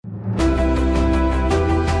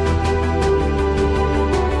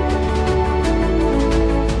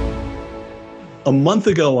a month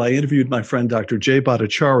ago, I interviewed my friend Dr. Jay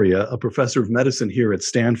Bhattacharya, a professor of medicine here at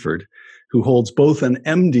Stanford, who holds both an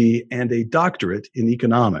MD and a doctorate in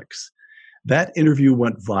economics. That interview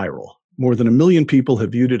went viral. More than 1 million people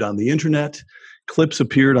have viewed it on the internet. Clips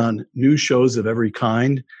appeared on news shows of every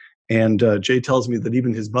kind. And Jay tells me that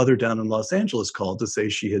even his mother down in Los Angeles called to say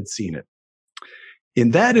she had seen it.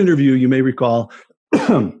 In that interview, you may recall,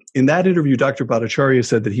 in that interview, Dr. Bhattacharya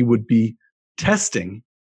said that he would be testing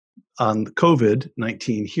on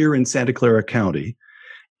COVID-19 here in Santa Clara County.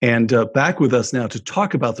 And back with us now to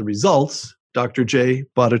talk about the results, Dr. Jay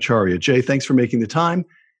Bhattacharya. Jay, thanks for making the time,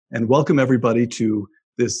 and welcome everybody to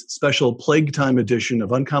this special Plague Time edition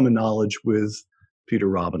of Uncommon Knowledge with Peter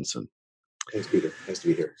Robinson. Thanks, Peter. Nice to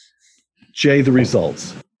be here. Jay, the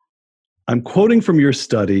results. I'm quoting from your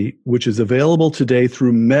study, which is available today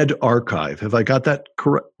through medRxiv. Have I got that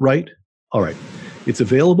correct? Right? All right. It's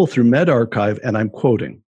available through medRxiv, and I'm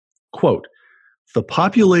quoting, quote, "The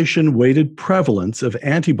population-weighted prevalence of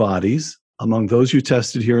antibodies among those you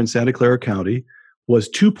tested here in Santa Clara County was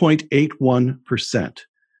 2.81%.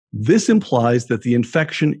 This implies that the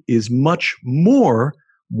infection is much more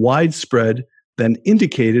widespread than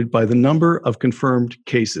indicated by the number of confirmed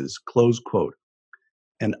cases," close quote.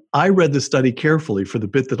 And I read the study carefully for the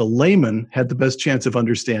bit that a layman had the best chance of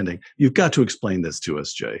understanding. You've got to explain this to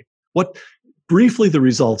us, Jay. Briefly the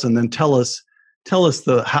results, and then tell us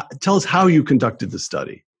how you conducted the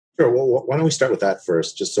study. Sure. Well, why don't we start with that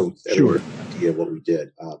first, just so everyone has an idea of what we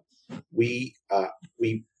did. We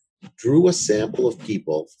drew a sample of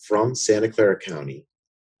people from Santa Clara County,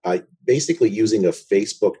 basically using a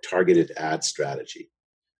Facebook targeted ad strategy.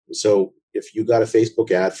 So if you got a Facebook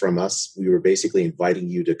ad from us, we were basically inviting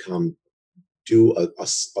you to come do a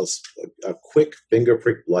quick finger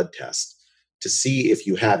prick blood test to see if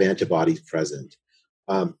you have antibodies present.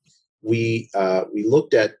 We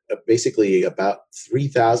looked at basically about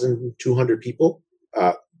 3,200 people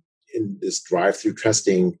in this drive-through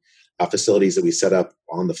testing facilities that we set up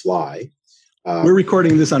on the fly. We're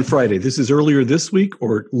recording this on Friday. This is earlier this week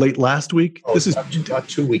or late last week? This is about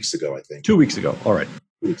 2 weeks ago, I think. 2 weeks ago. All right.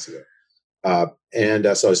 2 weeks ago.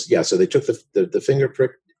 So they took the finger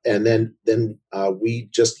prick, and then we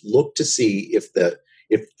just looked to see if the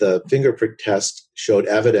finger prick test showed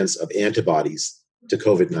evidence of antibodies to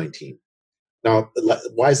COVID-19. Now,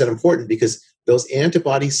 why is that important? Because those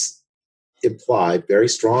antibodies imply very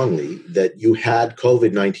strongly that you had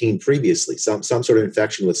COVID-19 previously, some sort of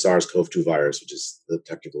infection with SARS-CoV-2 virus, which is the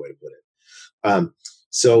technical way to put it.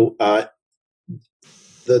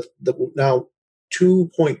 Now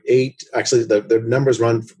 2.8, actually the numbers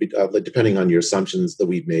run depending on your assumptions that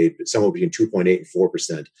we've made, but somewhere between 2.8 and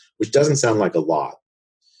 4%, which doesn't sound like a lot.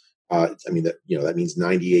 That means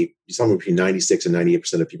somewhere between 96 and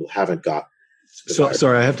 98% of people haven't got.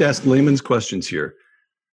 Sorry, I have to ask layman's questions here.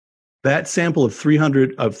 That sample of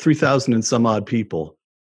 3,000 and some odd people,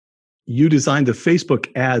 you designed the Facebook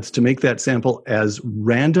ads to make that sample as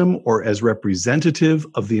random or as representative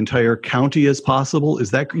of the entire county as possible? Is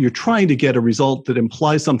that you're trying to get a result that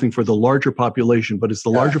implies something for the larger population, but it's the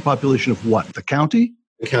larger population of what? The county?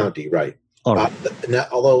 The county, right. All right.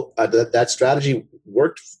 Although that strategy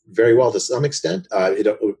worked very well to some extent,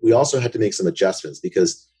 we also had to make some adjustments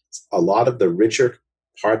because a lot of the richer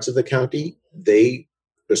parts of the county, they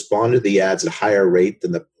responded to the ads at a higher rate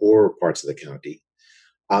than the poorer parts of the county.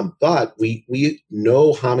 But we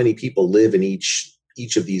know how many people live in each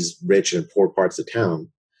of these rich and poor parts of town.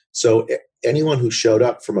 So anyone who showed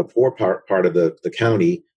up from a poor part of the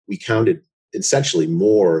county, we counted essentially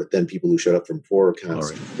more than people who showed up from poorer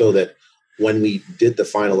counties. Right. So that when we did the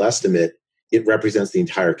final estimate, it represents the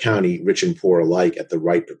entire county, rich and poor alike, at the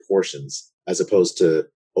right proportions, as opposed to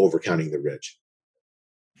overcounting the rich.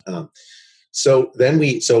 So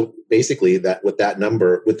basically with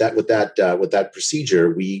that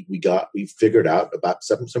procedure, we figured out about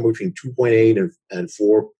somewhere between 2.8 and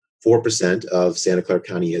 4% of Santa Clara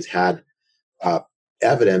County has had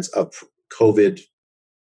evidence of COVID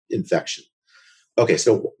infection. Okay,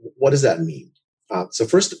 so what does that mean? So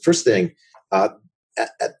first thing,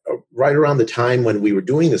 right around the time when we were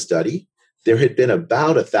doing the study, there had been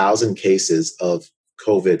about 1,000 cases of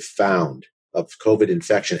COVID found, of COVID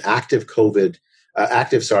infection, active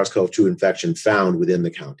SARS-CoV-2 infection found within the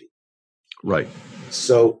county. Right.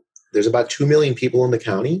 So there's about 2 million people in the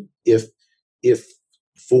county. If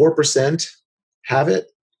 4% have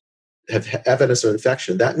evidence of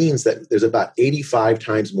infection, that means that there's about 85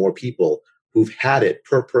 times more people who've had it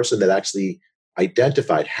per person that actually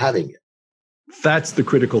identified having it. That's the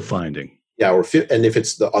critical finding. Yeah, and if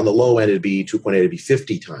it's on the low end, it'd be 2.8, it'd be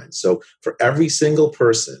 50 times. So for every single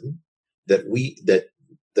person that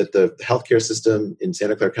that the healthcare system in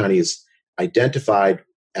Santa Clara County is identified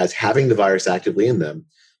as having the virus actively in them,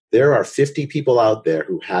 there are 50 people out there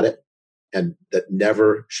who had it and that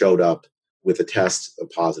never showed up with a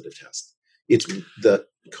positive test. It's the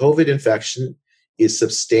COVID infection is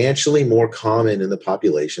substantially more common in the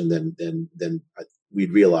population than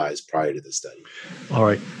we'd realized prior to the study. All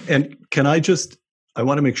right. And I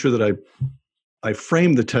want to make sure that I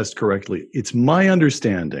frame the test correctly. It's my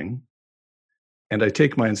understanding, and I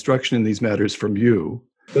take my instruction in these matters from you.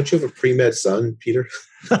 Don't you have a pre-med son, Peter?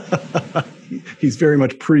 He's very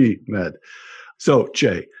much pre-med. So,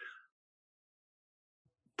 Jay,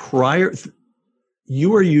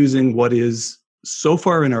 you are using what is, so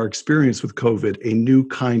far in our experience with COVID, a new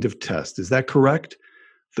kind of test. Is that correct?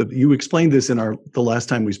 You explained this in the last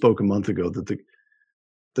time we spoke a month ago, that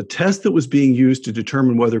the test that was being used to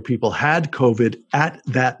determine whether people had COVID at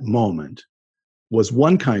that moment was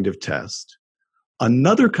one kind of test.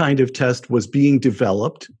 Another kind of test was being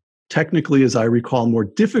developed, technically, as I recall, more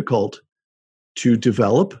difficult to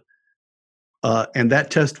develop. And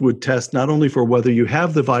that test would test not only for whether you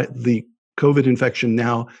have the COVID infection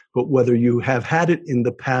now, but whether you have had it in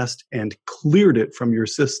the past and cleared it from your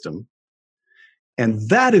system. And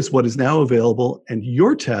that is what is now available. And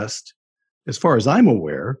your test, as far as I'm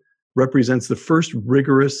aware, represents the first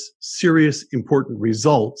rigorous, serious, important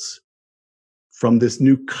results from this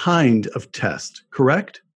new kind of test,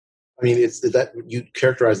 correct? I mean, it's that you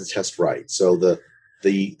characterize the test right. So the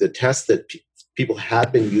test that people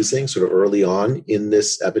have been using sort of early on in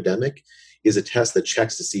this epidemic is a test that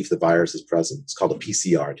checks to see if the virus is present. It's called a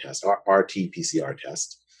PCR test, RT-PCR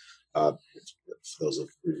test. For those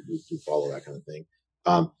who follow that kind of thing.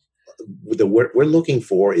 What we're looking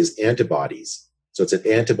for is antibodies. So it's an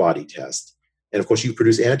antibody test. And of course, you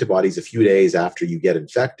produce antibodies a few days after you get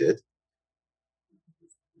infected.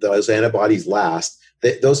 Those antibodies last.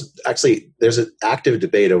 There's an active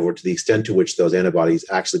debate over to the extent to which those antibodies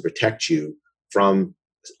actually protect you from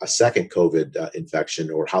a second COVID infection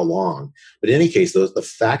or how long. But in any case, the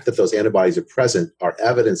fact that those antibodies are present are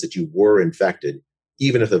evidence that you were infected,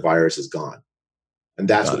 even if the virus is gone. And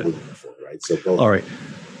that's what we're looking for, right? So both. All right.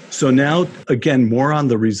 So now, again, more on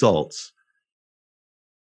the results.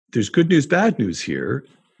 There's good news, bad news here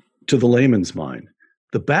to the layman's mind.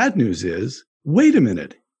 The bad news is, wait a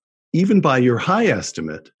minute, even by your high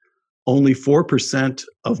estimate, only 4%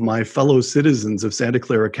 of my fellow citizens of Santa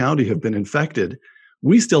Clara County have been infected.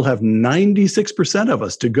 We still have 96% of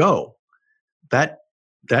us to go. That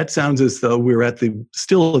sounds as though we're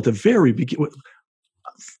still at the very beginning.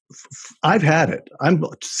 I've had it. I'm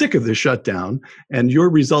sick of this shutdown, and your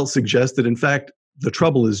results suggest that, in fact, the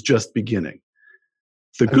trouble is just beginning.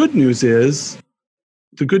 The good news is,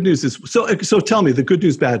 so tell me, the good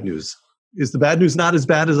news, bad news. Is the bad news not as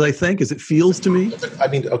bad as I think, as it feels to me? I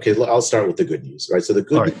mean, okay, I'll start with the good news, right? So the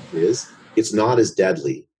good news is it's not as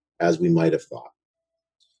deadly as we might have thought.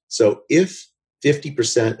 So if 50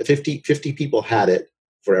 people had it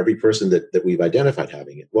for every person that we've identified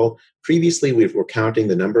having it, well, previously we're counting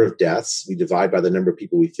the number of deaths. We divide by the number of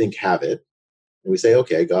people we think have it. And we say,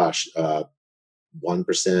 okay, gosh, 1%,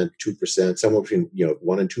 2%, somewhere between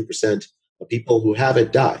 1 and 2% of people who have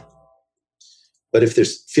it die. But if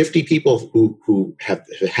there's 50 people who have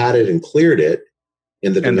had it and cleared it,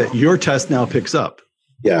 and that your test now picks up,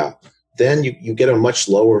 then you get a much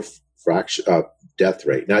lower death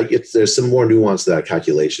rate. Now, there's some more nuance to that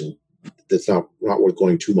calculation that's not worth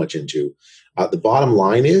going too much into. The bottom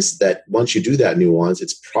line is that once you do that nuance,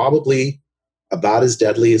 it's probably about as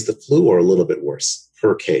deadly as the flu or a little bit worse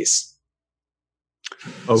per case.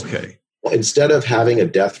 Okay. So, instead of having a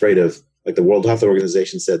death rate of, like the World Health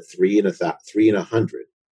Organization said, 3 in 100.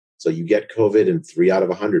 So you get COVID and 3 out of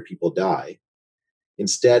 100 people die.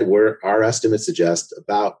 Instead, our estimates suggest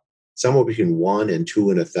about somewhere between 1 and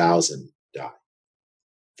 2 in 1,000 die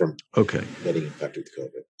from getting infected with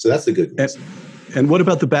COVID. So that's the good news. And what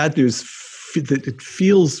about the bad news? That it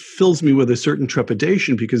fills me with a certain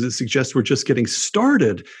trepidation because it suggests we're just getting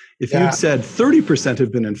started. If you'd said 30%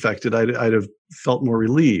 have been infected, I'd have felt more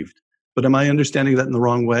relieved. But am I understanding that in the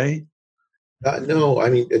wrong way? No,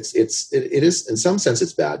 I mean it is in some sense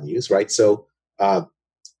it's bad news, right? So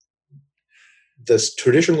this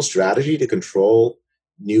traditional strategy to control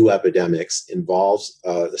new epidemics involves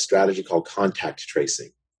a strategy called contact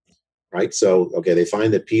tracing, right? So they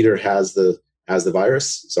find that Peter has the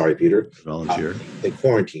virus. Sorry, Peter. Volunteer. They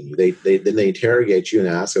quarantine you. Then they interrogate you and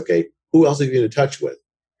ask, okay, who else have you been in touch with?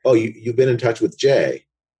 Oh, you've been in touch with Jay.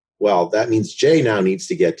 Well, that means Jay now needs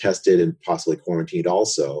to get tested and possibly quarantined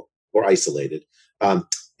also, or isolated. And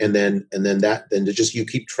then you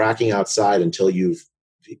keep tracking outside until you've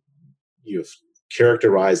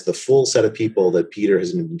characterize the full set of people that Peter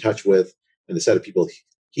has been in touch with, and the set of people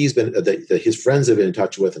he's been that his friends have been in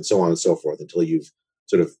touch with, and so on and so forth, until you've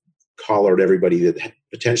sort of collared everybody that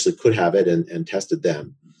potentially could have it and tested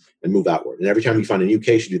them and move outward. And every time you find a new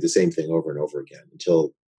case, you do the same thing over and over again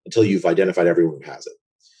until you've identified everyone who has it.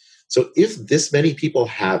 So if this many people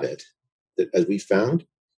have it, as we found,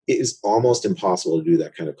 it is almost impossible to do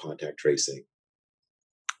that kind of contact tracing.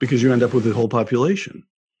 Because you end up with the whole population.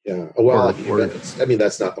 Yeah. Well,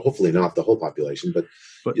 that's not, hopefully not the whole population, but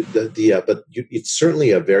it's certainly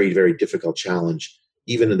a very, very difficult challenge,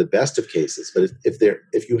 even in the best of cases. But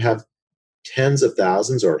if you have tens of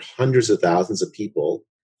thousands or hundreds of thousands of people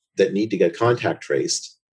that need to get contact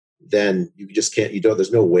traced, then you just can't.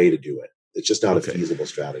 There's no way to do it. It's just not a feasible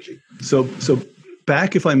strategy. So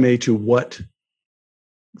back, if I may, to what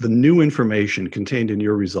the new information contained in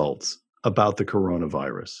your results about the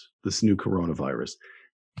coronavirus, this new coronavirus.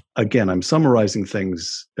 Again, I'm summarizing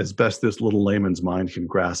things as best this little layman's mind can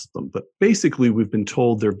grasp them. But basically, we've been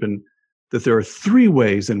told that there are three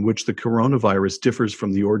ways in which the coronavirus differs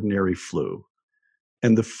from the ordinary flu.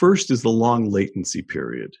 And the first is the long latency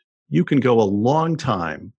period. You can go a long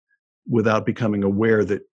time without becoming aware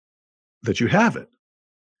that you have it.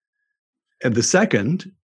 And the second,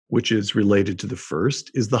 which is related to the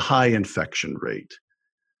first, is the high infection rate.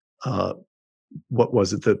 What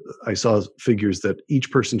was it that I saw figures that each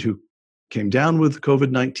person who came down with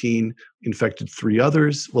COVID-19 infected 3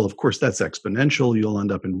 others? Well, of course, that's exponential. You'll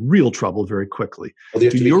end up in real trouble very quickly. Well,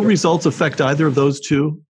 do your results affect either of those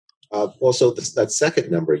two? So that second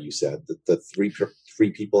number you said, that the three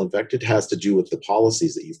people infected, has to do with the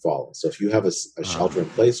policies that you follow. So if you have a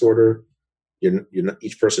shelter-in-place order, you're not,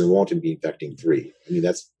 each person won't be infecting 3. I mean,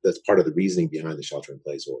 that's part of the reasoning behind the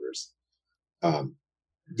shelter-in-place orders.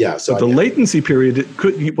 So the latency period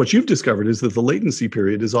what you've discovered is that the latency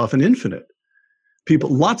period is often infinite.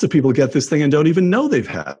 Lots of people get this thing and don't even know they've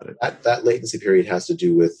had it. That latency period has to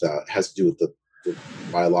do with the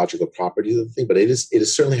biological properties of the thing, but it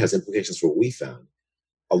certainly has implications for what we found.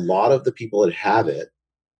 A lot of the people that have it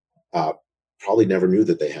probably never knew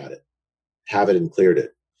that they had it, have it and cleared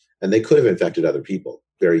it, and they could have infected other people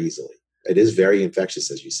very easily. It is very infectious,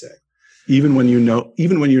 as you say. Even when you're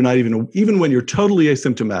totally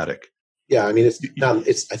asymptomatic. Yeah, I mean, I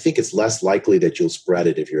think it's less likely that you'll spread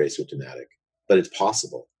it if you're asymptomatic, but it's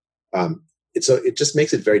possible. It just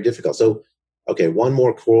makes it very difficult. So, okay, one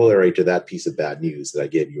more corollary to that piece of bad news that I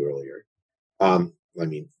gave you earlier. I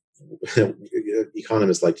mean,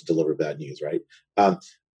 economists like to deliver bad news, right?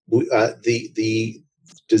 The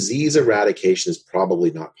disease eradication is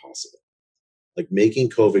probably not possible. Like making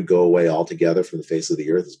COVID go away altogether from the face of the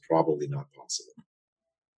earth is probably not possible.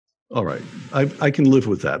 All right. I can live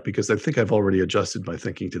with that because I think I've already adjusted my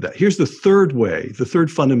thinking to that. Here's the third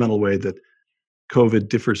fundamental way that COVID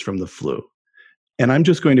differs from the flu. And I'm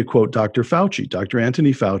just going to quote Dr. Fauci, Dr.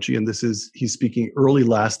 Anthony Fauci, and he's speaking early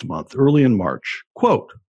in March.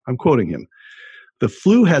 Quote, I'm quoting him. The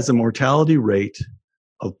flu has a mortality rate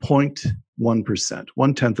of 0.1%,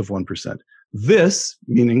 0.1%. This,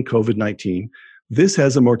 meaning COVID-19, this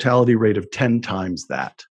has a mortality rate of 10 times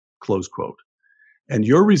that, close quote. And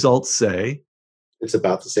your results say? It's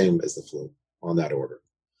about the same as the flu on that order.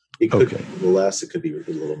 It could be less, it could be a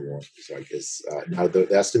little more. So I guess now the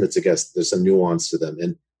estimates, I guess there's some nuance to them,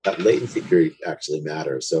 and that latency period actually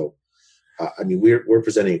matters. So, I mean, we're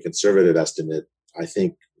presenting a conservative estimate. I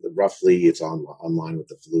think roughly it's on line with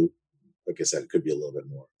the flu. Like I said, it could be a little bit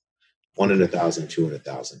more. 1 in 1,000, 2 in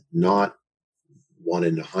 1,000, not 1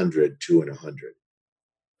 in 100, 2 in 100.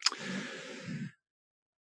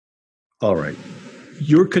 All right.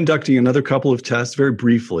 You're conducting another couple of tests very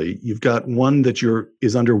briefly. You've got one that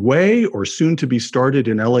is underway or soon to be started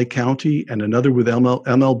in LA County and another with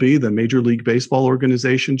MLB, the Major League Baseball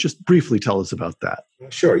organization. Just briefly tell us about that.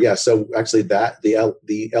 Sure. Yeah. So actually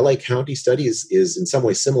the LA County study is in some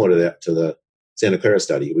ways similar to the Santa Clara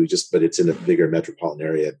study. But it's in a bigger metropolitan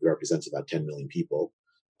area. It represents about 10 million people.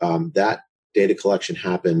 That data collection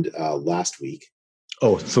happened last week.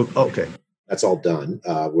 Oh, so okay. That's all done.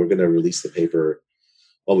 We're going to release the paper.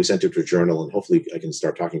 Well, we sent it to a journal, and hopefully I can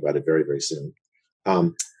start talking about it very, very soon.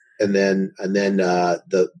 And then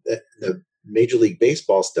the Major League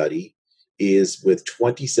Baseball study is with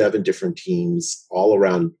 27 different teams all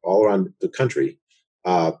around the country.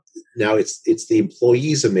 Now it's the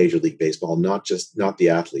employees of Major League Baseball, not the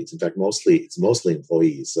athletes. In fact, it's mostly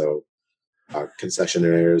employees. So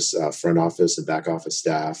concessionaires, front office and back office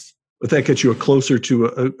staff. But that gets you closer to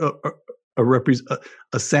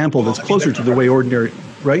a sample that's closer to the way ordinary,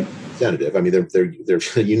 right? Representative. I mean,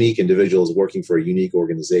 they're unique individuals working for a unique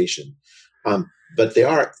organization. but they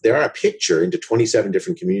are a picture into 27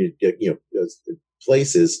 different community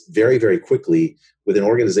places very, very quickly, with an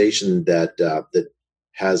organization that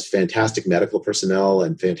has fantastic medical personnel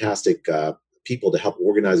and fantastic people to help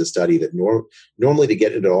organize a study that normally to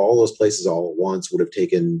get into all those places all at once would have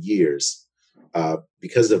taken years.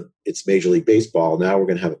 Because of its Major League Baseball, now we're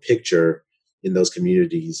going to have a picture in those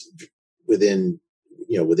communities within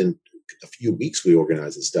a few weeks. We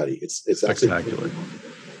organize a study. It's spectacular.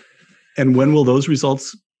 And when will those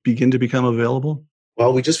results begin to become available?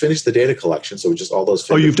 Well, we just finished the data collection, so just all those.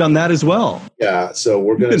 Oh, you've done that as well. Yeah, so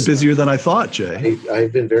we're going to. You've been busier than I thought, Jay.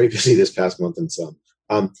 I've been very busy this past month and some.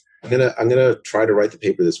 I'm gonna try to write the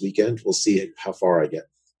paper this weekend. We'll see how far I get.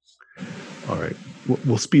 All right,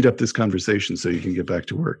 we'll speed up this conversation so you can get back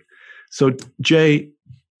to work. So, Jay,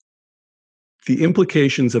 the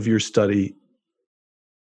implications of your study.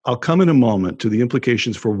 I'll come in a moment to the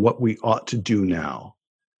implications for what we ought to do now.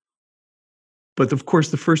 But of course,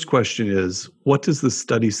 the first question is, what does the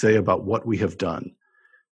study say about what we have done?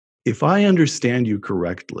 If I understand you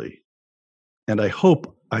correctly, and I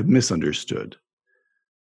hope I've misunderstood,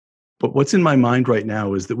 but what's in my mind right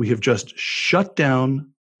now is that we have just shut down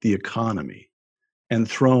the economy and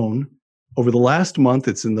thrown, over the last month,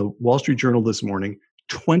 it's in the Wall Street Journal this morning,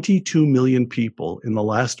 22 million people in the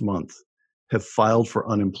last month have filed for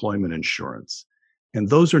unemployment insurance. And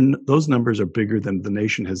those numbers are bigger than the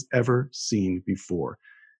nation has ever seen before.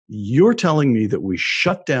 You're telling me that we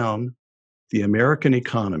shut down the American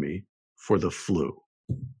economy for the flu?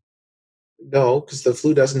 No, because the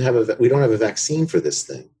flu we don't have a vaccine for this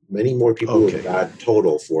thing. Many more people have died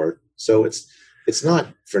total for it. So it's not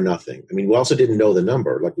for nothing. I mean, we also didn't know the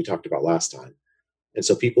number, like we talked about last time. And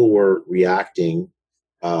so people were reacting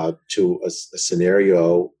to a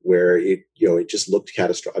scenario where it just looked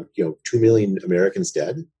catastrophic. 2 million Americans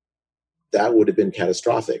dead. That would have been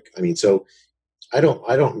catastrophic. I mean, so I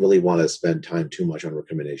don't really want to spend time too much on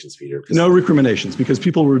recriminations, Peter. No recriminations, because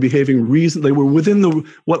people were behaving they were within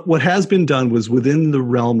what has been done was within the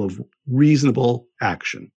realm of reasonable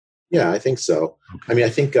action. Yeah, I think so. Okay. I mean, I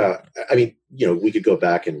think we could go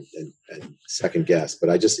back and second guess, but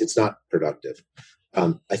it's not productive.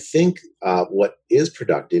 I think what is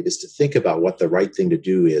productive is to think about what the right thing to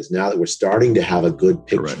do is now that we're starting to have a good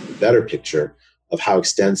picture, Correct. A better picture of how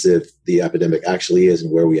extensive the epidemic actually is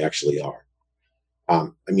and where we actually are.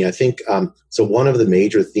 I think so. One of the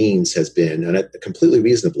major themes has been, and completely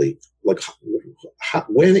reasonably, like,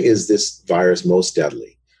 when is this virus most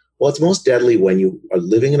deadly? Well, it's most deadly when you are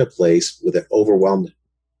living in a place with an overwhelmed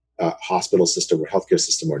hospital system or healthcare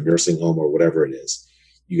system or nursing home or whatever it is.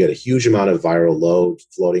 You get a huge amount of viral load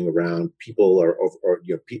floating around. People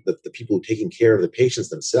the people who are taking care of the patients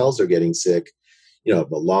themselves are getting sick.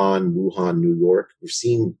 Milan, Wuhan, New York. We've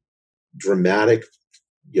seen dramatic,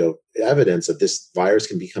 evidence of this virus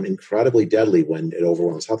can become incredibly deadly when it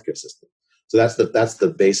overwhelms healthcare system. So that's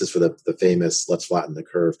the basis for the famous "let's flatten the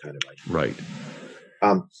curve" kind of idea. Right.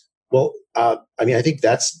 I think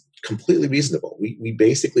that's completely reasonable. We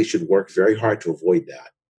basically should work very hard to avoid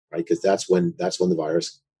that, right? Because that's when the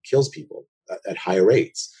virus kills people at higher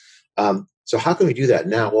rates. So how can we do that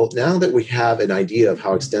now? Well, now that we have an idea of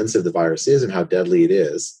how extensive the virus is and how deadly it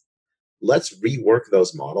is, let's rework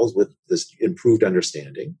those models with this improved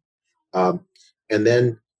understanding, and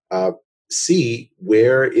then see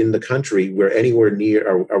where in the country we're anywhere near.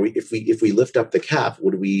 Are we? If we lift up the cap,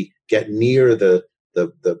 would we get near the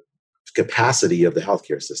capacity of the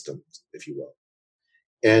healthcare system, if you will?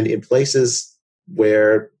 And in places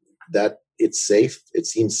where that it's safe, it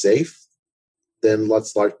seems safe, then let's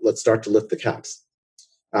start to lift the caps.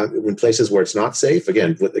 In places where it's not safe, with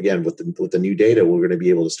the new data, we're going to be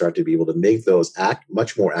able to make those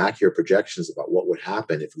much more accurate projections about what would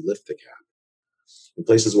happen if we lift the cap. In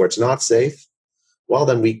places where it's not safe, well,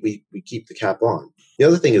 then we keep the cap on. The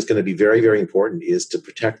other thing is going to be very, very important is to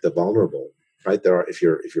protect the vulnerable. Right? If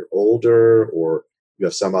you're older or you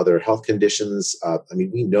have some other health conditions,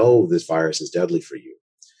 we know this virus is deadly for you.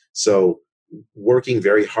 So working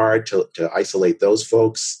very hard to isolate those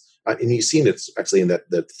folks. And you've seen it actually in that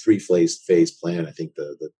 3-phase plan. I think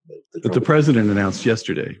that the president announced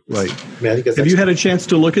yesterday, right? Have you had a chance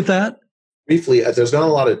to look at that? Briefly, there's not a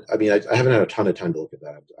lot of. I haven't had a ton of time to look at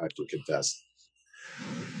that. I have to confess.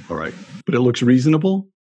 All right, but it looks reasonable.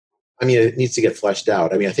 It needs to get fleshed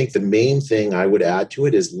out. I think the main thing I would add to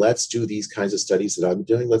it is let's do these kinds of studies that I'm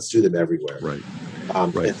doing. Let's do them everywhere. Right.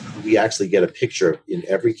 And we actually get a picture in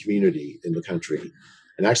every community in the country,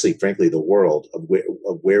 and actually, frankly, the world of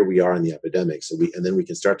where we are in the epidemic. And then we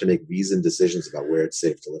can start to make reasoned decisions about where it's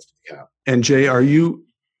safe to lift the cap. And Jay, are you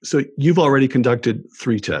So you've already conducted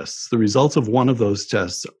 3 tests. The results of one of those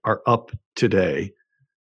tests are up today.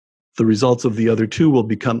 The results of the other 2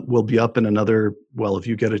 will be up in another, well,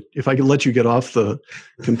 if I can let you get off the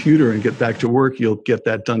computer and get back to work, you'll get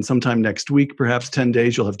that done sometime next week, perhaps 10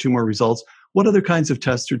 days, you'll have 2 more results. What other kinds of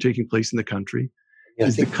tests are taking place in the country? Yeah,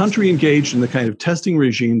 Is the country engaged in the kind of testing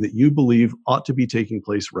regime that you believe ought to be taking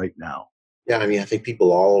place right now? Yeah, I mean, I think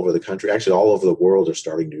people all over the country, actually all over the world, are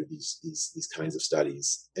starting to do these kinds of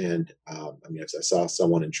studies. And I mean, I saw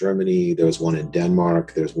someone in Germany. There was one in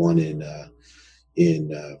Denmark. There's one in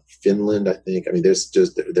Finland, I think. I mean, there's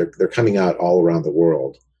just they're coming out all around the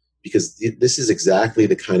world, because this is exactly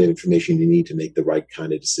the kind of information you need to make the right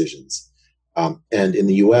kind of decisions. And in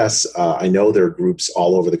the U.S., I know there are groups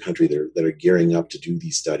all over the country that are gearing up to do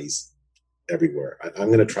these studies everywhere. I'm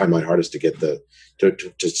going to try my hardest to get to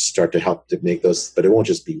start to help to make those, but it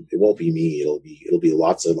won't be me. It'll be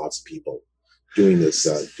lots and lots of people doing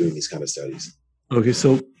these kind of studies. Okay,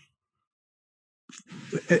 so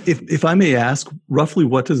if I may ask, roughly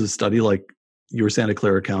what does a study like your Santa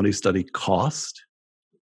Clara County study cost?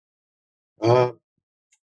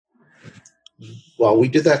 Well, we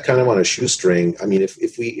did that kind of on a shoestring. I mean,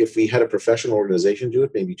 if we had a professional organization do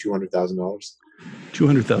it, maybe $200,000.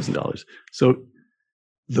 $200,000. So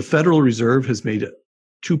the Federal Reserve has made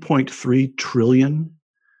 $2.3 trillion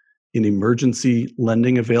in emergency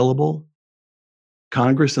lending available.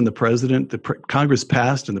 Congress and the president, Congress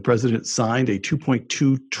passed and the president signed a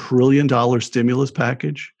 $2.2 trillion stimulus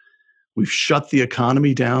package. We've shut the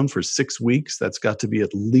economy down for 6 weeks. That's got to be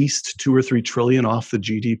at least 2 or 3 trillion off the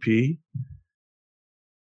GDP.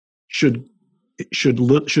 Should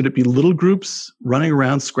it be little groups running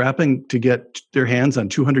around scrapping to get their hands on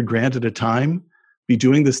 200 grand at a time, be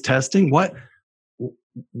doing this testing? What?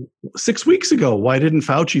 6 weeks ago, why didn't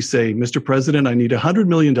Fauci say, Mr. President, I need $100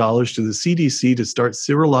 million to the CDC to start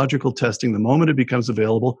serological testing the moment it becomes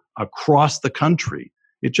available across the country?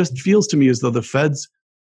 It just feels to me as though the feds,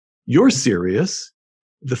 you're serious.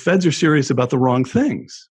 The feds are serious about the wrong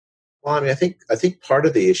things. Well, I mean, I think part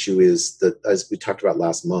of the issue is that, as we talked about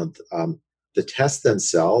last month, the tests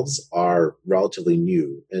themselves are relatively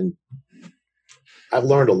new. And I've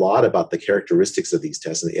learned a lot about the characteristics of these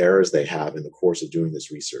tests and the errors they have in the course of doing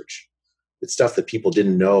this research. It's stuff that people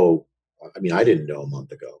didn't know. I mean, I didn't know a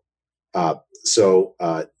month ago. So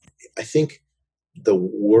I think the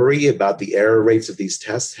worry about the error rates of these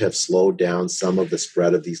tests have slowed down some of the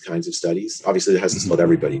spread of these kinds of studies. Obviously, it hasn't slowed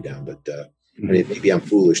everybody down, but I mean, maybe I'm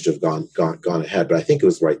foolish to have gone ahead, but I think it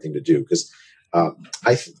was the right thing to do, because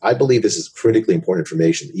I believe this is critically important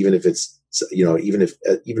information, even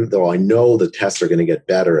though I know the tests are going to get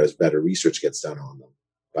better as better research gets done on them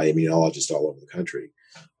by immunologists all over the country.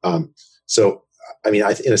 So, I mean,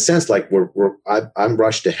 in a sense, like I'm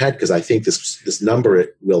rushed ahead because I think this number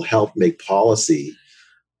will help make policy.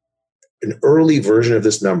 An early version of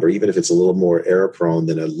this number, even if it's a little more error prone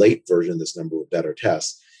than a late version of this number with better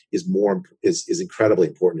tests, is incredibly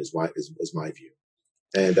important. Is my view.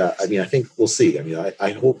 And I mean, I think we'll see. I mean,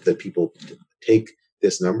 I hope that people take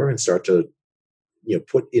this number and start to,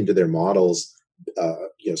 put into their models,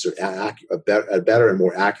 sort of a better and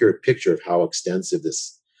more accurate picture of how extensive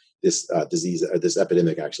this disease or this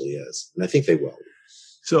epidemic actually is. And I think they will.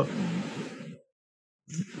 So,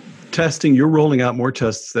 testing, you're rolling out more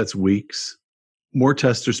tests. That's weeks. More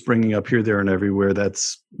tests are springing up here, there, and everywhere.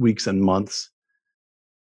 That's weeks and months.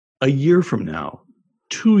 A year from now,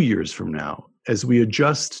 2 years from now, as we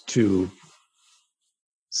adjust to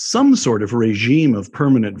some sort of regime of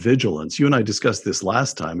permanent vigilance, you and I discussed this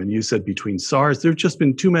last time, and you said between SARS, there have just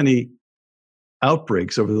been too many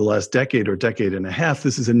outbreaks over the last decade or decade and a half.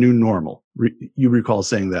 This is a new normal. You recall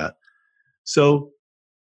saying that. So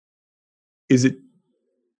is it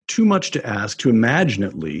too much to ask, to imagine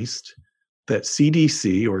at least, that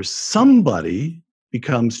CDC or somebody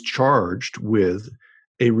becomes charged with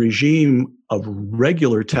a regime of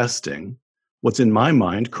regular testing? What's in my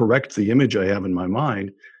mind, correct the image I have in my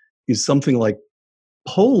mind, is something like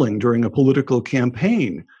polling during a political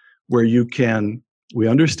campaign, where we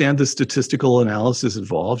understand the statistical analysis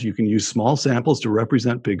involved. You can use small samples to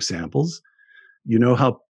represent big samples. You know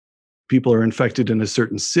how people are infected in a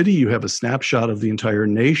certain city. You have a snapshot of the entire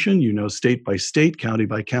nation, state by state, county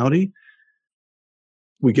by county.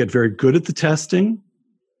 We get very good at the testing.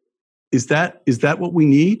 Is that what we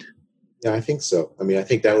need? Yeah, I think so. I mean, I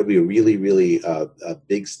think that would be a really, really a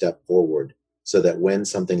big step forward, so that when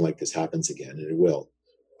something like this happens again, and it will,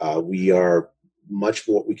 we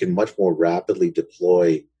can much more rapidly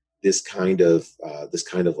deploy this kind of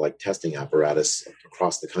like testing apparatus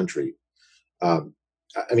across the country.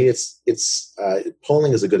 I mean, it's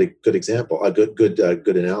polling is a good example, a good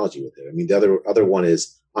analogy with it. I mean, the other one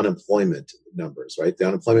is unemployment numbers, right? The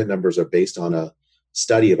unemployment numbers are based on a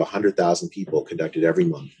study of 100,000 people conducted every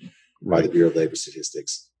month by the Bureau of Labor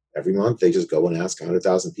Statistics. Every month, they just go and ask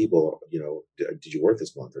 100,000 people, did you work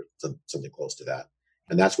this month, or something close to that,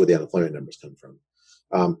 and that's where the unemployment numbers come from.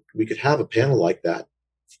 We could have a panel like that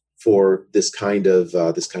for this kind of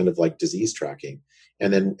like disease tracking.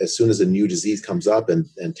 And then as soon as a new disease comes up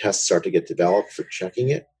and tests start to get developed for checking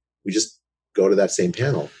it, we just go to that same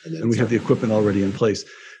panel. And we have the equipment already in place.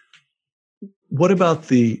 What about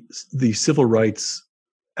the civil rights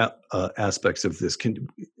aspects of this?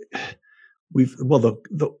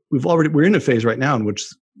 We're in a phase right now in which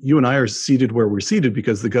you and I are seated where we're seated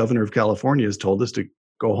because the governor of California has told us to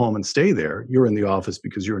go home and stay there. You're in the office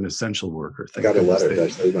because you're an essential worker. I got a letter. Did I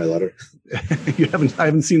tell you my letter? I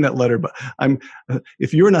haven't seen that letter, but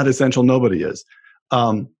if you're not essential, nobody is.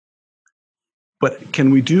 But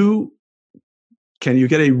can you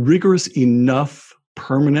get a rigorous enough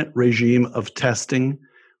permanent regime of testing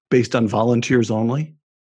based on volunteers only?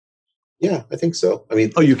 Yeah, I think so. I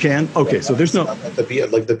mean, you can? Okay, so there's no the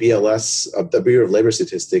BLS, the Bureau of Labor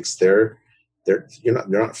Statistics. They're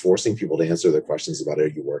not forcing people to answer their questions about, are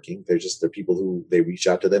you working? They're people who they reach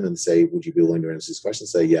out to them and say, would you be willing to answer these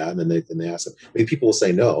questions? Say yeah, and then they ask them. I mean, people will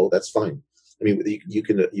say no. That's fine. I mean, you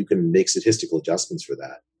can make statistical adjustments for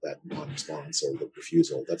that non-response or the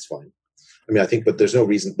refusal. That's fine. I mean, I think, but there's no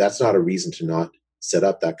reason. That's not a reason to not set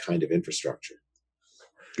up that kind of infrastructure.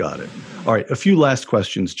 Got it. All right. A few last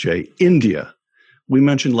questions, Jay. India. We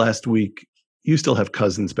mentioned last week, you still have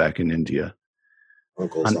cousins back in India.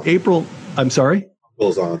 Uncles, I'm sorry?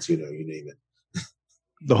 Uncles, aunts, you name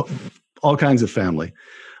it. All kinds of family.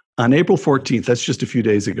 On April 14th, that's just a few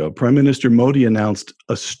days ago, Prime Minister Modi announced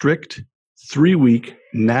a strict 3-week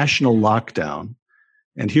national lockdown.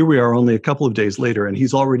 And here we are only a couple of days later, and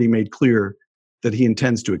he's already made clear that he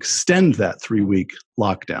intends to extend that 3-week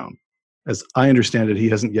lockdown. As I understand it, he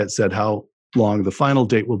hasn't yet said how long the final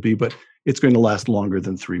date will be, but it's going to last longer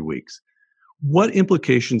than 3 weeks. What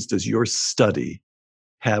implications does your study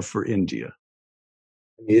have for India?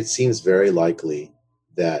 I mean, it seems very likely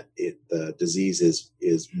that the disease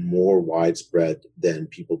is more widespread than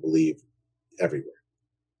people believe everywhere.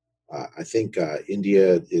 I think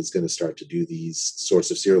India is going to start to do these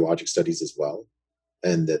sorts of serologic studies as well,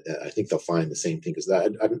 and that I think they'll find the same thing. Because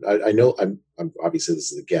I know I'm obviously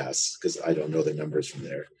this is a guess because I don't know the numbers from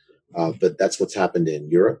there, but that's what's happened in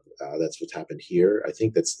Europe. That's what's happened here. I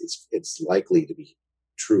think it's likely to be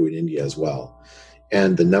true in India as well.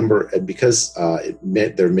 And the number, because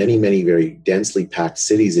there are many, many very densely packed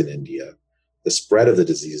cities in India, the spread of the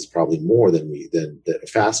disease is probably more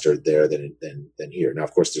faster there than here. Now,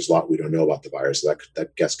 of course, there's a lot we don't know about the virus, so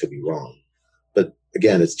that guess could be wrong. But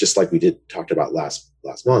again, it's just like we talked about last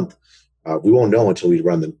month. We won't know until we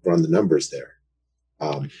run the numbers there.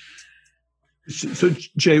 So,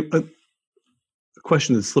 Jay, a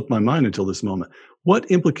question that slipped my mind until this moment: what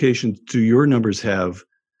implications do your numbers have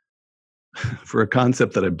for a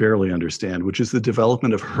concept that I barely understand, which is the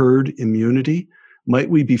development of herd immunity? Might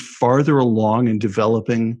we be farther along in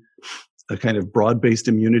developing a kind of broad-based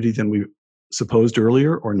immunity than we supposed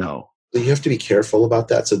earlier, or no? You have to be careful about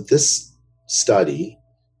that. So this study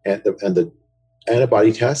and the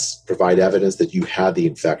antibody tests provide evidence that you had the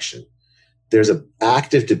infection. There's an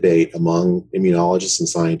active debate among immunologists and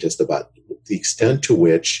scientists about the extent to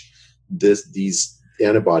which these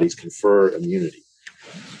antibodies confer immunity.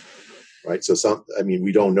 Right. So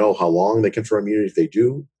we don't know how long they confer immunity. If they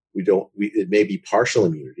do, it may be partial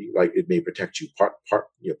immunity, right? It may protect you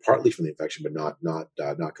partly from the infection, but not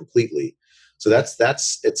completely. So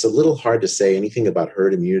it's a little hard to say anything about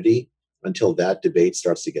herd immunity until that debate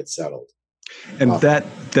starts to get settled. And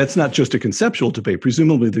that's not just a conceptual debate.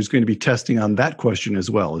 Presumably there's going to be testing on that question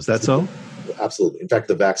as well. Is that so? Absolutely. In fact,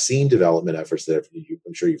 the vaccine development efforts that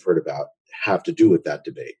I'm sure you've heard about have to do with that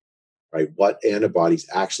debate. Right, what antibodies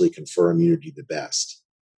actually confer immunity the best,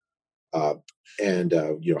 and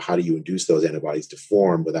how do you induce those antibodies to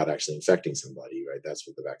form without actually infecting somebody? Right, that's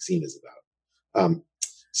what the vaccine is about.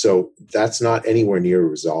 So that's not anywhere near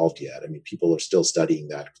resolved yet. I mean, people are still studying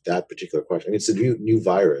that particular question. I mean, it's a new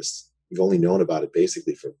virus. We've only known about it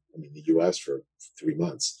basically the U.S. for 3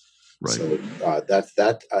 months. Right. So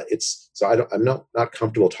I'm not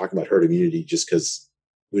comfortable talking about herd immunity just because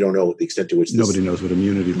we don't know the extent to which nobody knows what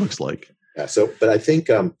immunity looks like. Yeah. So, but I think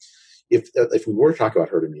if we were to talk about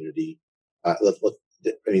herd immunity,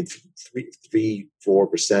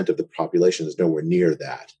 3-4% of the population is nowhere near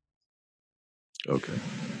that. Okay.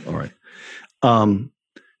 All right.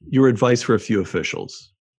 Your advice for a few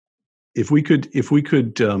officials. if we could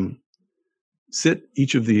sit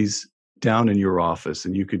each of these down in your office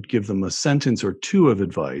and you could give them a sentence or two of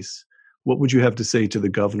advice, what would you have to say to the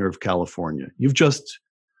governor of California? You've just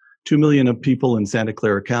 2 million of people in Santa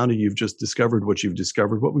Clara County. You've just discovered what you've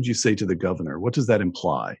discovered. What would you say to the governor? What does that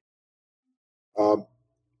imply?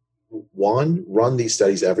 One, run these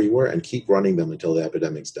studies everywhere and keep running them until the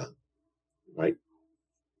epidemic's done, right?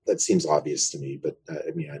 That seems obvious to me, but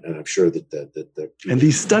and I'm sure that and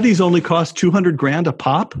these studies only cost $200,000 a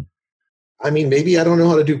pop. I mean, maybe I don't know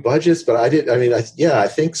how to do budgets, but I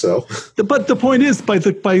think so. But the point is,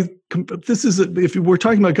 if we're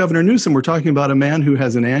talking about Governor Newsom, we're talking about a man who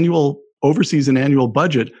has oversees an annual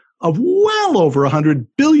budget of well over $100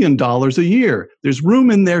 billion a year. There's room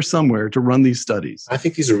in there somewhere to run these studies. I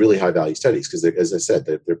think these are really high value studies because, as I said,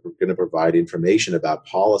 they're going to provide information about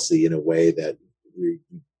policy in a way that we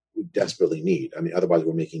desperately need. I mean, otherwise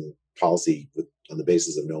we're making policy on the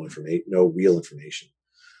basis of no real information.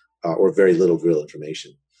 Or very little real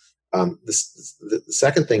information. The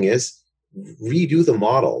second thing is redo the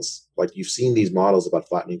models. Like you've seen these models about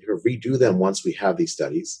flattening curve, redo them once we have these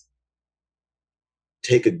studies.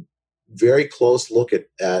 Take a very close look at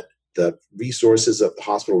the resources of the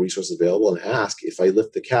hospital resources available and ask, if I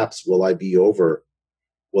lift the caps, will I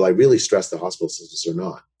really stress the hospital systems or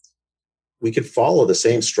not? We could follow the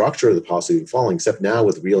same structure of the policy we've been following, except now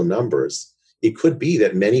with real numbers. It could be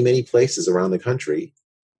that many, many places around the country,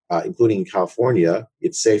 including in California,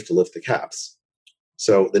 it's safe to lift the caps.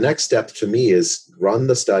 So the next step to me is run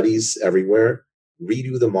the studies everywhere,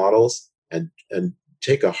 redo the models, and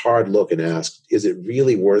take a hard look and ask, is it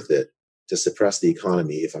really worth it to suppress the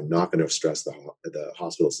economy if I'm not going to stress the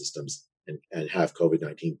hospital systems and have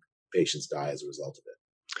COVID-19 patients die as a result of it?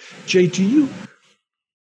 Jay,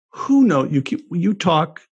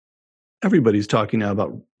 everybody's talking now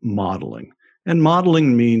about modeling. And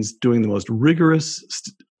modeling means doing the most rigorous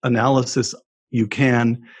analysis you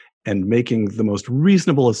can and making the most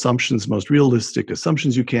reasonable assumptions, most realistic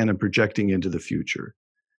assumptions you can and projecting into the future.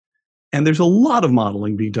 And there's a lot of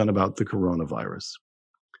modeling being done about the coronavirus.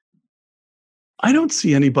 I don't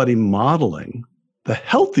see anybody modeling the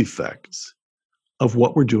health effects of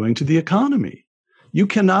what we're doing to the economy. You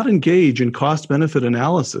cannot engage in cost-benefit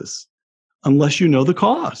analysis unless you know the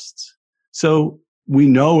costs. So we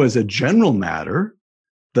know as a general matter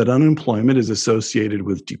that unemployment is associated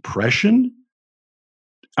with depression,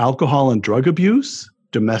 alcohol and drug abuse,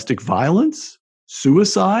 domestic violence,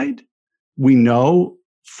 suicide. We know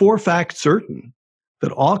for fact certain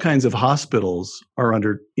that all kinds of hospitals are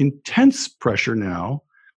under intense pressure now.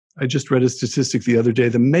 I just read a statistic the other day.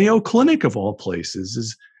 The Mayo Clinic, of all places,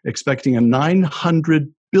 is expecting a $900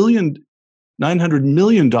 million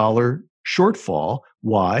shortfall.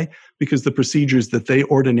 Why? Because the procedures that they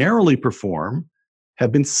ordinarily perform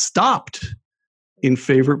have been stopped in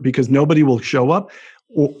favor because nobody will show up.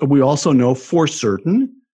 We also know for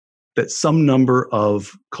certain that some number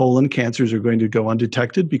of colon cancers are going to go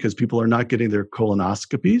undetected because people are not getting their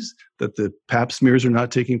colonoscopies, that the pap smears are not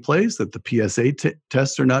taking place, that the PSA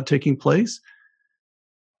tests are not taking place.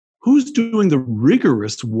 Who's doing the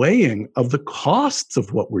rigorous weighing of the costs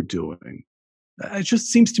of what we're doing? It just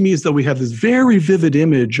seems to me as though we have this very vivid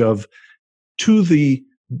image of, to the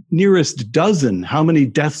nearest dozen, how many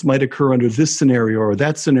deaths might occur under this scenario or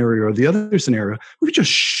that scenario or the other scenario. We've just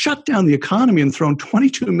shut down the economy and thrown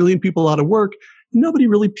 22 million people out of work. Nobody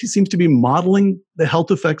really seems to be modeling the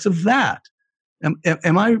health effects of that.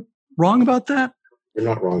 Am I wrong about that? You're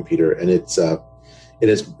not wrong, Peter. And it's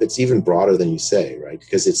even broader than you say, right?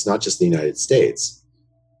 Because it's not just the United States.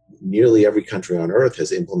 Nearly every country on earth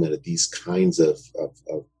has implemented these kinds of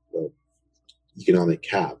economic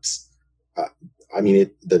caps.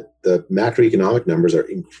 The macroeconomic numbers are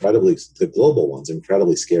the global ones,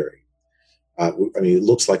 incredibly scary. It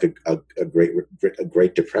looks like a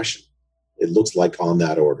Great Depression. It looks like on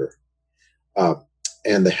that order.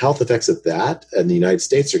 And the health effects of that in the United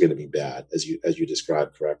States are going to be bad, as you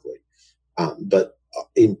described correctly. But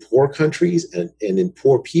in poor countries and in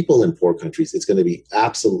poor people in poor countries, it's going to be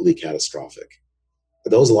absolutely catastrophic.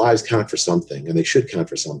 Those lives count for something, and they should count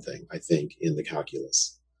for something, I think, in the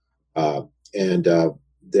calculus. And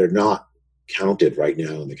they're not counted right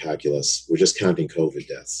now in the calculus. We're just counting COVID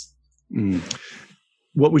deaths.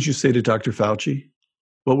 What would you say to Dr. Fauci?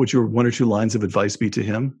 What would your one or two lines of advice be to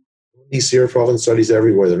him? These seroprevalence studies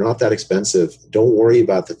everywhere, they're not that expensive. Don't worry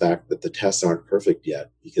about the fact that the tests aren't perfect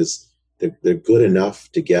yet, because they're good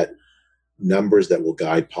enough to get numbers that will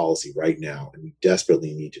guide policy right now. And we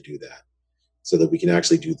desperately need to do that so that we can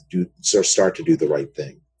actually start to do the right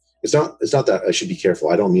thing. It's not that I should be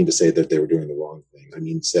careful. I don't mean to say that they were doing the wrong thing. I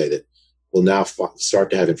mean to say that we'll now start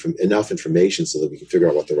to have enough information so that we can figure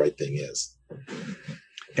out what the right thing is.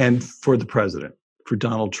 And for the president, for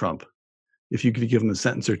Donald Trump, if you could give him a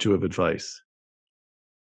sentence or two of advice.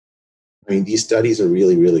 I mean, these studies are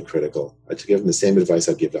really, really critical. To give him the same advice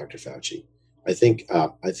I'd give Dr. Fauci. I think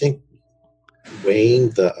weighing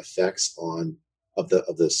the effects of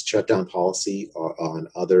the shutdown policy on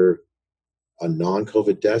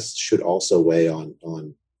non-COVID deaths should also weigh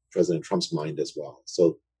on President Trump's mind as well.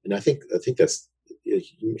 So, and I think that's,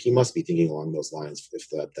 he must be thinking along those lines if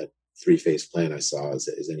that 3-phase plan I saw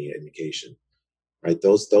is any indication, right?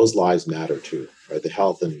 Those lives matter too, right? The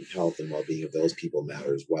health and well-being of those people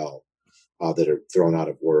matter as well, that are thrown out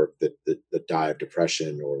of work, that die of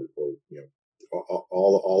depression or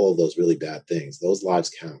all of those really bad things. Those lives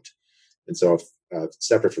count. And so,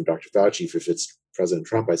 separate from Dr. Fauci, if it's President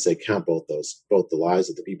Trump, I say count both the lives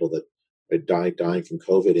of the people that are dying from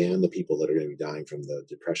COVID and the people that are going to be dying from the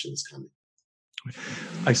depression that's coming.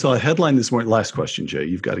 I saw a headline this morning. Last question, Jay.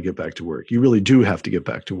 You've got to get back to work. You really do have to get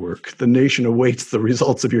back to work. The nation awaits the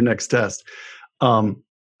results of your next test. I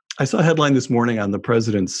saw a headline this morning on the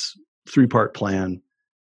president's 3-part plan.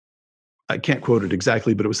 I can't quote it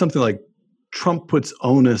exactly, but it was something like Trump puts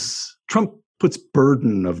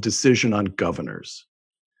burden of decision on governors.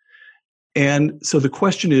 And so the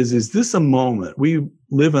question is this a moment? We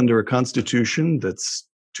live under a constitution that's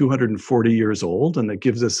 240 years old, and that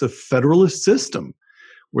gives us a federalist system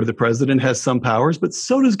where the president has some powers, but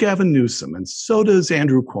so does Gavin Newsom, and so does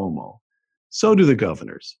Andrew Cuomo. So do the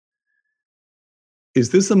governors.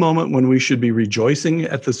 Is this a moment when we should be rejoicing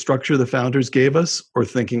at the structure the founders gave us, or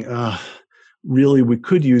thinking, really, we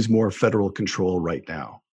could use more federal control right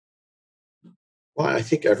now? Well, I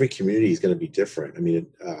think every community is going to be different. I mean,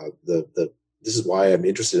 this is why I'm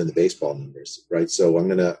interested in the baseball numbers, right? So I'm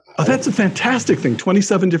going to. Oh, that's a fantastic thing.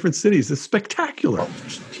 27 different cities. It's spectacular.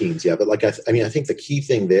 Teams, yeah, but I think the key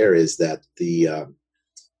thing there is that the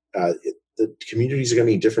communities are going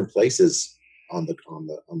to be in different places on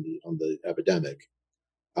the epidemic.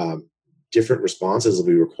 Different responses will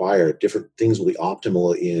be required. Different things will be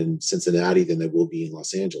optimal in Cincinnati than they will be in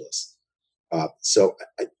Los Angeles. So,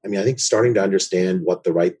 I think starting to understand what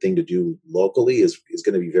the right thing to do locally is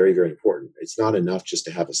going to be very, very important. It's not enough just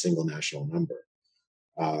to have a single national number.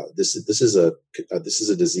 This is a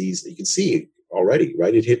disease that you can see already,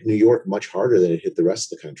 right? It hit New York much harder than it hit the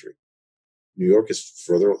rest of the country. New York is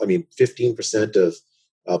further. 15%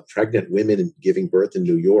 of pregnant women giving birth in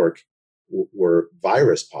New York were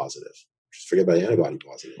virus positive. Just forget about antibody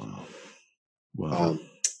positive. Wow.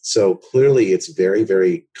 So clearly it's very,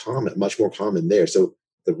 very common, much more common there. So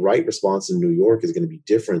the right response in New York is going to be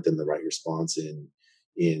different than the right response in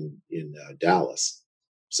Dallas.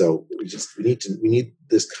 So we need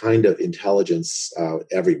this kind of intelligence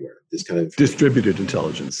everywhere. This kind of distributed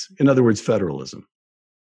intelligence. In other words, federalism.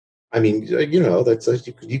 I mean, that's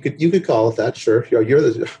you could call it that. Sure,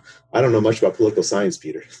 I don't know much about political science,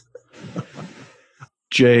 Peter.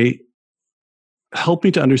 Jay, help me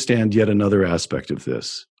to understand yet another aspect of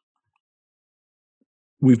this.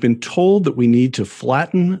 We've been told that we need to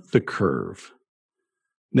flatten the curve.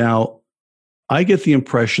 Now, I get the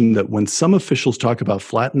impression that when some officials talk about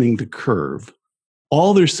flattening the curve,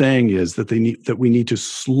 all they're saying is that we need to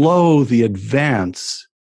slow the advance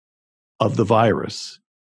of the virus.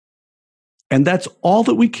 And that's all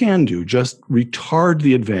that we can do, just retard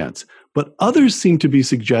the advance. But others seem to be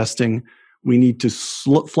suggesting we need to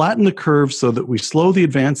flatten the curve so that we slow the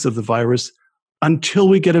advance of the virus until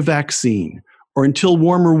we get a vaccine, or until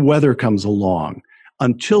warmer weather comes along,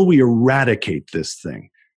 until we eradicate this thing.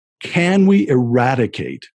 Can we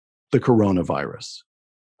eradicate the coronavirus?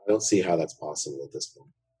 I don't see how that's possible at this point.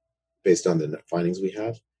 Based on the findings we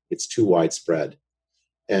have, it's too widespread.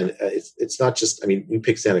 And it's not just, we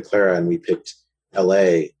picked Santa Clara and we picked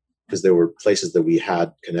LA because there were places that we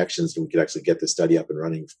had connections and we could actually get the study up and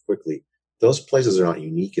running quickly. Those places are not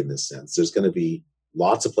unique in this sense. There's going to be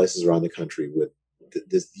lots of places around the country with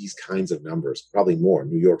these kinds of numbers, probably more.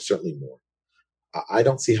 New York, certainly more. I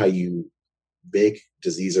don't see how you make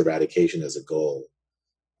disease eradication as a goal.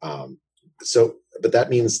 But that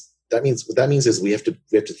means what that means is we have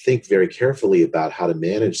to think very carefully about how to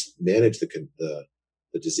manage the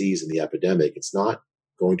disease and the epidemic. It's not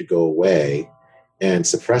going to go away, and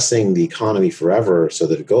suppressing the economy forever so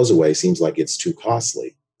that it goes away seems like it's too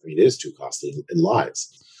costly. It is too costly in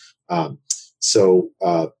lives. So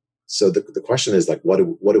the question is, like, what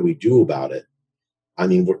do we do about it?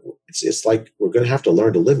 It's like we're going to have to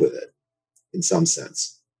learn to live with it in some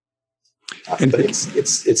sense. But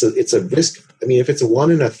it's a risk. If it's a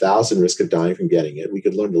 1 in 1,000 risk of dying from getting it, we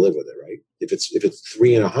could learn to live with it, right? If it's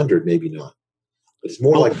 3 in 100, maybe not. But it's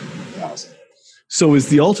more like 1,000. So is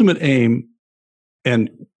the ultimate aim, and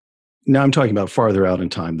now I'm talking about farther out in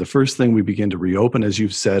time, the first thing we begin to reopen, as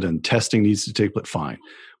you've said, and testing needs to take place, fine.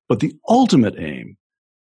 But the ultimate aim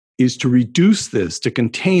is to reduce this, to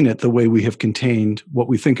contain it the way we have contained what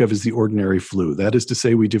we think of as the ordinary flu. That is to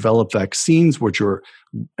say, we develop vaccines which are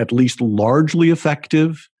at least largely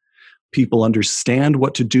effective. People understand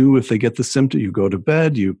what to do if they get the symptom. You go to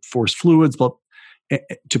bed, you force fluids, but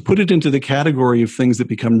to put it into the category of things that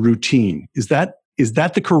become routine. Is that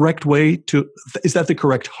the correct way to, is that the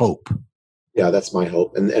correct hope? Yeah, that's my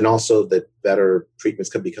hope. And also that better treatments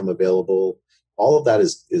can become available. All of that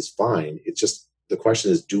is fine. It's just, the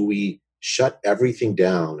question is, do we shut everything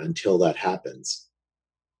down until that happens?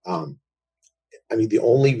 I mean, the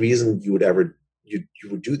only reason you would ever, you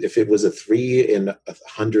would do, if it was a 3 in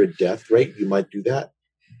 100 death rate, you might do that.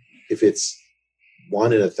 If it's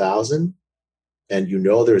 1 in 1,000, and you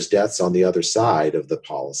know there's deaths on the other side of the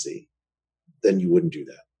policy, then you wouldn't do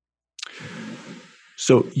that.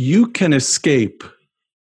 So you can escape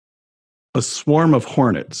a swarm of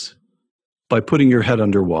hornets by putting your head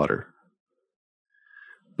underwater.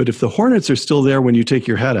 But if the hornets are still there when you take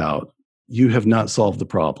your head out, you have not solved the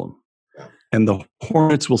problem. Yeah. And the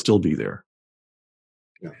hornets will still be there.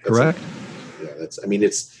 Yeah, correct? Yeah, I mean,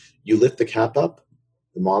 you lift the cap up,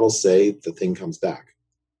 the models say the thing comes back.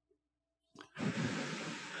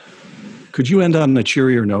 Could you end on a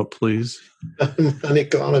cheerier note, please? I'm an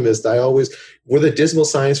economist. We're the dismal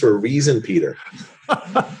science for a reason, Peter.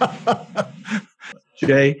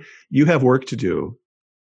 Jay, you have work to do,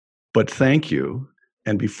 but thank you.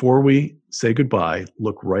 And before we say goodbye,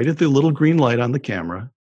 look right at the little green light on the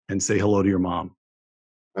camera and say hello to your mom.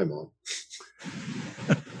 Hi, Mom.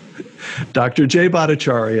 Dr. Jay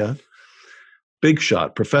Bhattacharya, big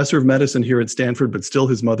shot, professor of medicine here at Stanford, but still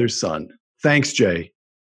his mother's son. Thanks, Jay.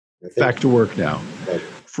 Back to work now.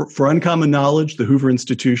 For Uncommon Knowledge, the Hoover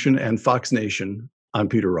Institution, and Fox Nation, I'm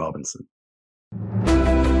Peter Robinson.